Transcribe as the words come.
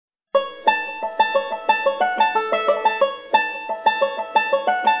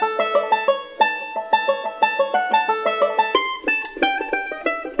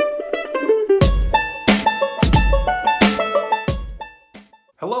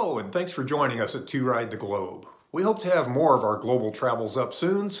Hello, and thanks for joining us at To Ride the Globe. We hope to have more of our global travels up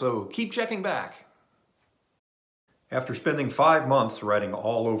soon, so keep checking back. After spending 5 months riding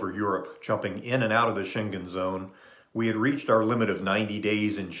all over Europe, jumping in and out of the Schengen zone, we had reached our limit of 90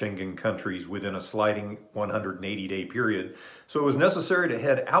 days in Schengen countries within a sliding 180-day period, so it was necessary to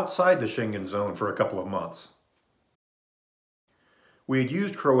head outside the Schengen zone for a couple of months. We had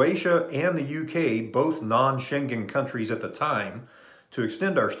used Croatia and the UK, both non-Schengen countries at the time, to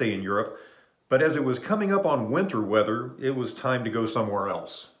extend our stay in Europe, but as it was coming up on winter weather, it was time to go somewhere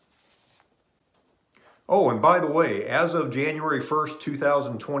else. Oh, and by the way, as of January 1st,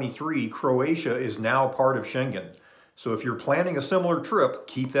 2023, Croatia is now part of Schengen. So if you're planning a similar trip,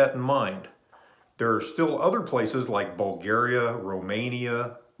 keep that in mind. There are still other places like Bulgaria,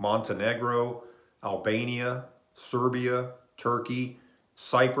 Romania, Montenegro, Albania, Serbia, Turkey,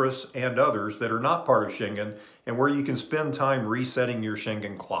 Cyprus, and others that are not part of Schengen and where you can spend time resetting your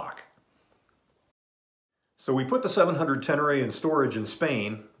Schengen clock. So we put the 700 Tenere in storage in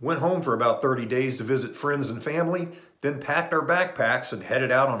Spain, went home for about 30 days to visit friends and family, then packed our backpacks and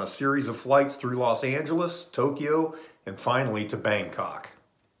headed out on a series of flights through Los Angeles, Tokyo, and finally to Bangkok.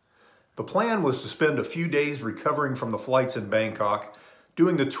 The plan was to spend a few days recovering from the flights in Bangkok,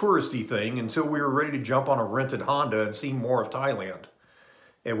 doing the touristy thing until we were ready to jump on a rented Honda and see more of Thailand.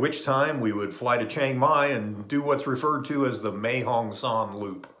 At which time we would fly to Chiang Mai and do what's referred to as the Mae Hong Son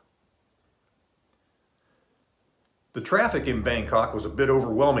Loop. The traffic in Bangkok was a bit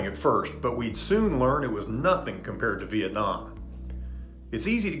overwhelming at first, but we'd soon learn it was nothing compared to Vietnam. It's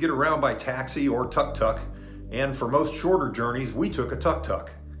easy to get around by taxi or tuk-tuk, and for most shorter journeys, we took a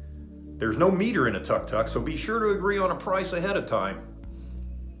tuk-tuk. There's no meter in a tuk-tuk, so be sure to agree on a price ahead of time.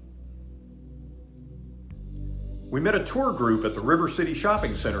 We met a tour group at the River City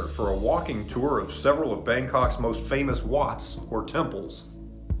Shopping Center for a walking tour of several of Bangkok's most famous wats, or temples.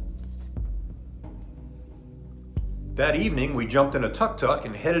 That evening, we jumped in a tuk-tuk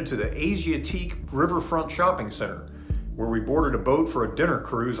and headed to the Asiatique Riverfront Shopping Center, where we boarded a boat for a dinner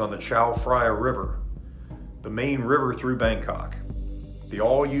cruise on the Chao Phraya River, the main river through Bangkok. The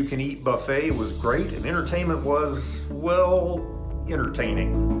all-you-can-eat buffet was great, and entertainment was, well,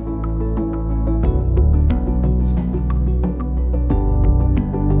 entertaining.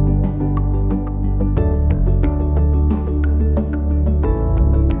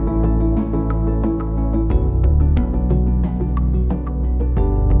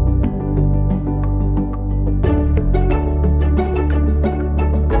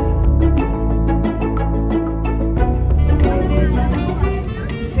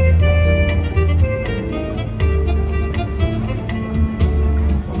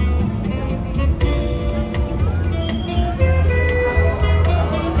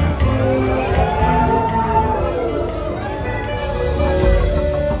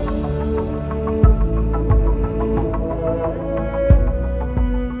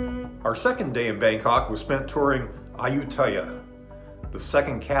 Our second day in Bangkok was spent touring Ayutthaya, the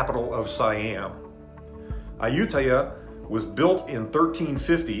second capital of Siam. Ayutthaya was built in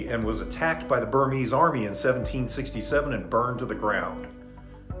 1350 and was attacked by the Burmese army in 1767 and burned to the ground.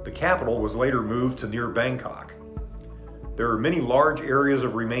 The capital was later moved to near Bangkok. There are many large areas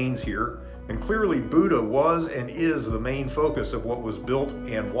of remains here, and clearly Buddha was and is the main focus of what was built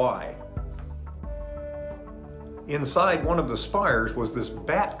and why. Inside one of the spires was this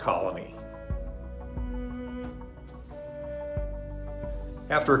bat colony.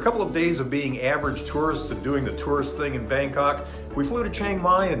 After a couple of days of being average tourists and doing the tourist thing in Bangkok, we flew to Chiang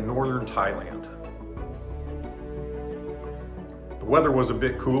Mai in northern Thailand. The weather was a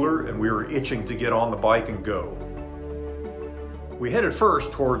bit cooler and we were itching to get on the bike and go. We headed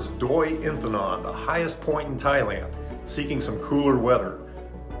first towards Doi Inthanon, the highest point in Thailand, seeking some cooler weather.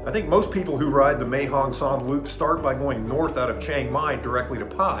 I think most people who ride the Mae Hong Son Loop start by going north out of Chiang Mai directly to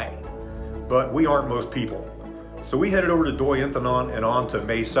Pai, but we aren't most people. So we headed over to Doi Inthanon and on to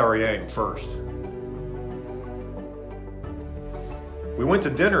Mae Sariang first. We went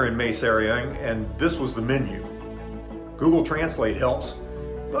to dinner in Mae Sariang and this was the menu. Google Translate helps,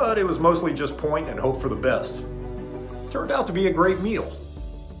 but it was mostly just point and hope for the best. Turned out to be a great meal.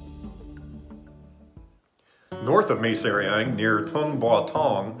 North of Mae Sariang, near Tung Ba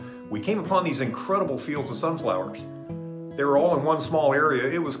Tong, we came upon these incredible fields of sunflowers. They were all in one small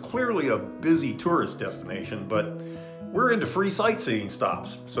area. It was clearly a busy tourist destination, but we're into free sightseeing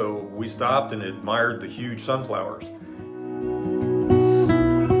stops, so we stopped and admired the huge sunflowers.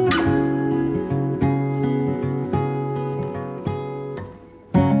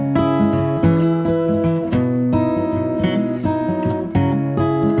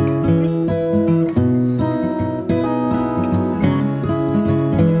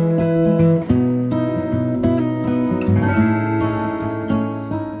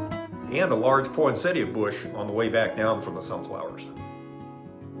 large poinsettia bush on the way back down from the sunflowers.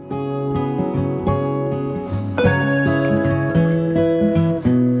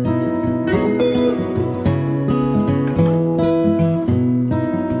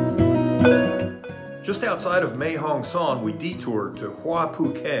 Just outside of Mae Hong Son, we detoured to Hua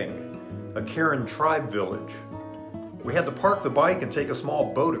Pu Keng, a Karen tribe village. We had to park the bike and take a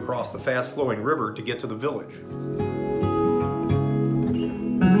small boat across the fast-flowing river to get to the village.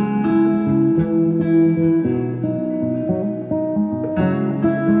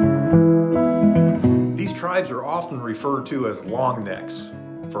 These tribes are often referred to as long necks,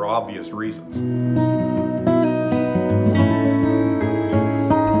 for obvious reasons.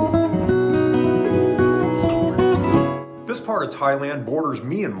 This part of Thailand borders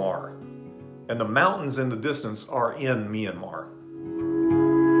Myanmar, and the mountains in the distance are in Myanmar.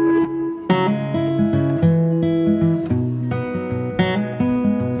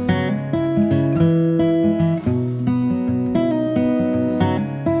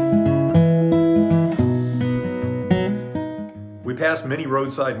 We passed many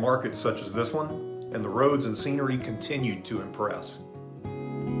roadside markets such as this one, and the roads and scenery continued to impress.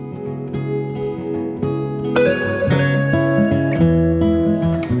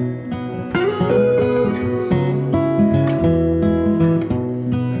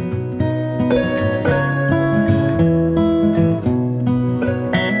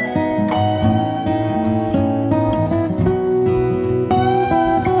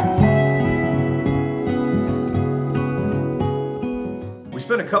 We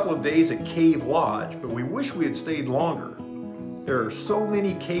spent a couple of days at Cave Lodge, but we wish we had stayed longer. There are so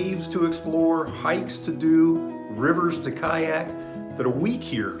many caves to explore, hikes to do, rivers to kayak, that a week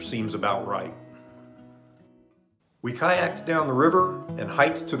here seems about right. We kayaked down the river and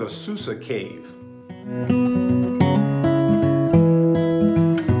hiked to the Susa Cave.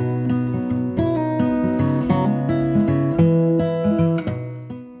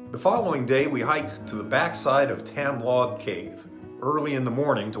 The following day we hiked to the backside of Tam Lod Cave early in the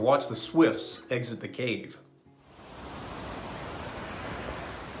morning to watch the swifts exit the cave.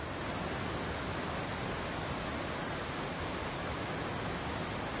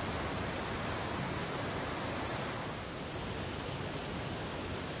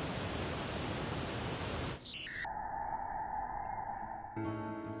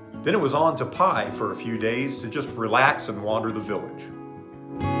 Then it was on to Pai for a few days to just relax and wander the village.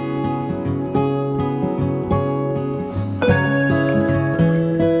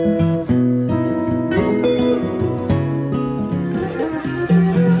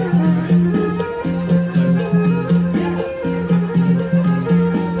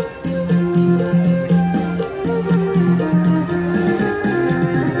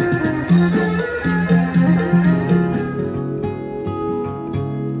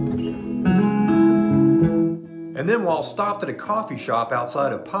 And then while stopped at a coffee shop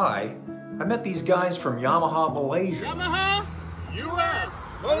outside of Pai, I met these guys from Yamaha, Malaysia. Yamaha, US,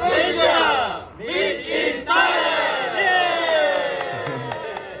 Malaysia, meet in Thailand!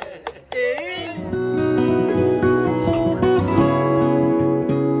 Yay!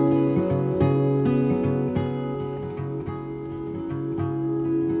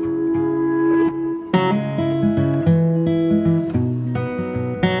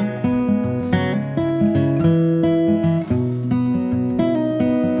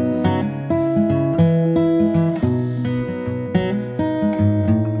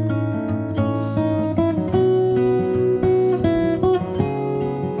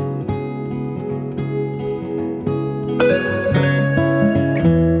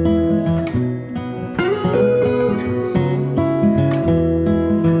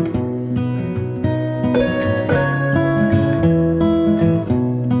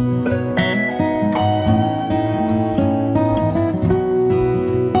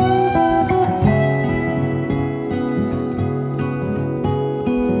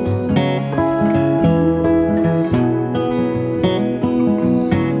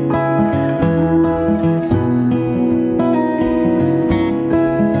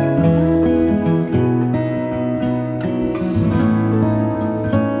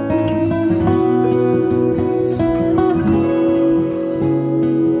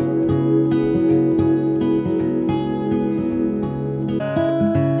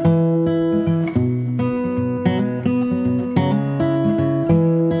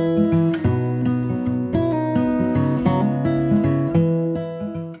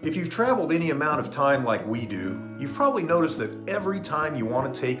 traveled any amount of time like we do, you've probably noticed that every time you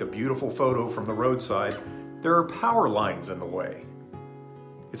want to take a beautiful photo from the roadside, there are power lines in the way.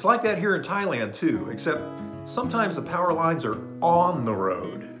 It's like that here in Thailand too, except sometimes the power lines are on the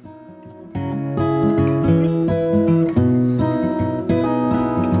road.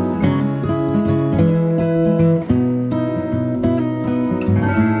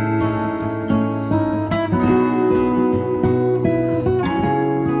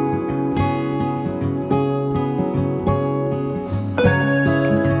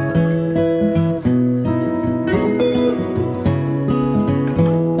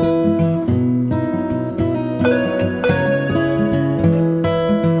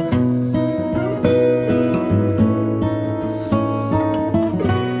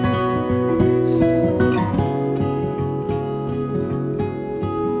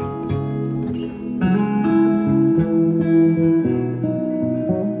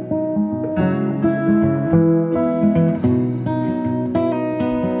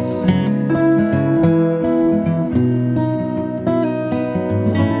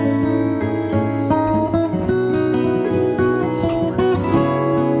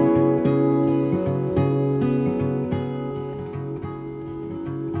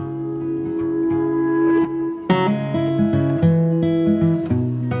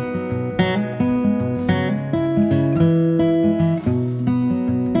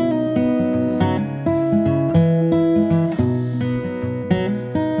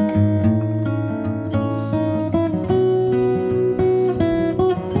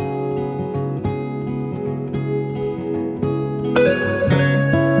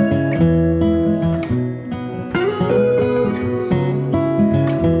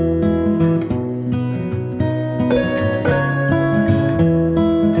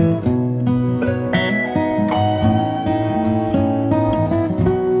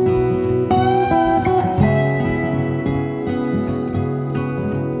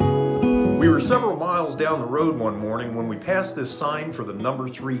 this sign for the number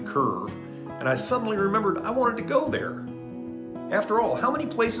 3 curve, and I suddenly remembered I wanted to go there. After all, how many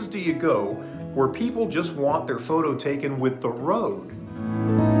places do you go where people just want their photo taken with the road?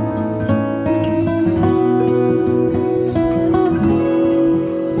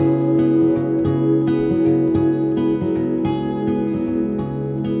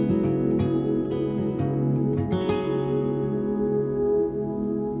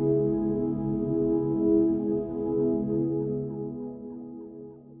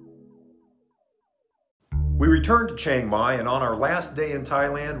 We returned to Chiang Mai, and on our last day in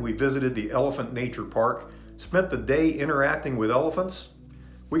Thailand, we visited the Elephant Nature Park, spent the day interacting with elephants.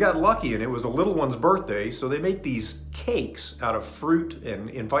 We got lucky and it was a little one's birthday, so they make these cakes out of fruit and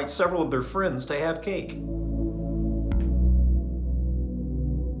invite several of their friends to have cake.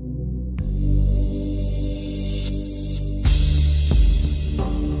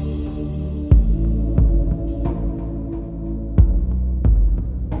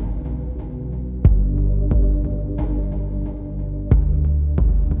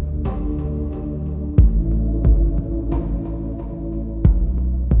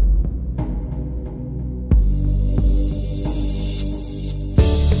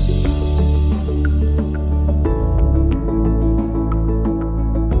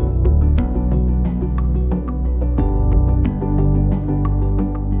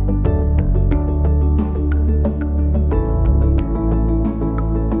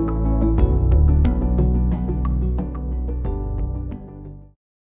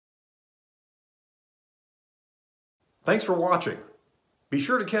 Thanks for watching. Be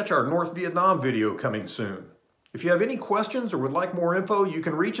sure to catch our North Vietnam video coming soon. If you have any questions or would like more info, you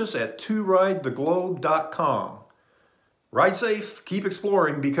can reach us at toridetheglobe.com. Ride safe, keep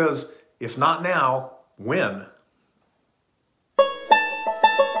exploring, because if not now, when?